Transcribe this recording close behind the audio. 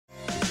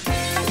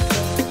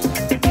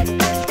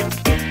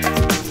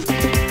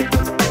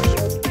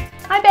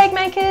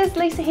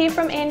Lisa here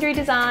from Andrie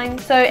Design.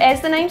 So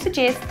as the name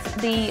suggests,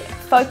 the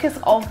focus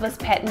of this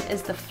pattern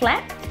is the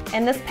flap,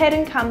 and this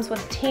pattern comes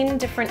with 10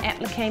 different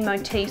applique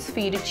motifs for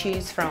you to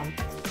choose from.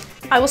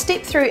 I will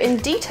step through in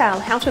detail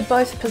how to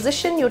both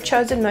position your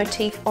chosen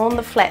motif on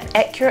the flap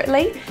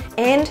accurately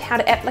and how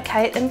to applique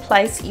it in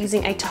place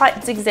using a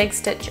tight zigzag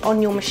stitch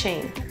on your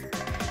machine.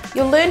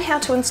 You'll learn how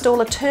to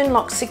install a turn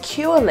lock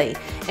securely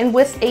and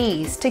with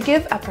ease to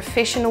give a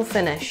professional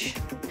finish.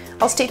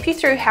 I'll step you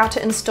through how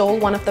to install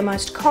one of the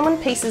most common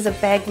pieces of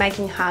bag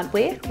making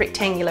hardware,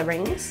 rectangular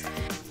rings,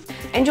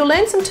 and you'll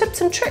learn some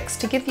tips and tricks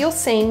to give your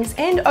seams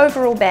and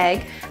overall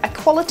bag a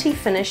quality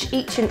finish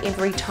each and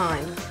every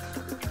time.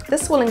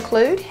 This will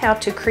include how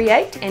to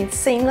create and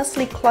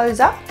seamlessly close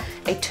up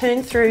a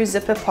turn-through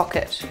zipper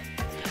pocket.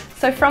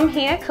 So from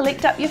here,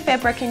 collect up your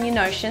fabric and your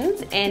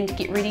notions and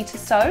get ready to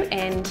sew,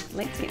 and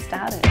let's get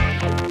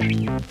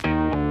started.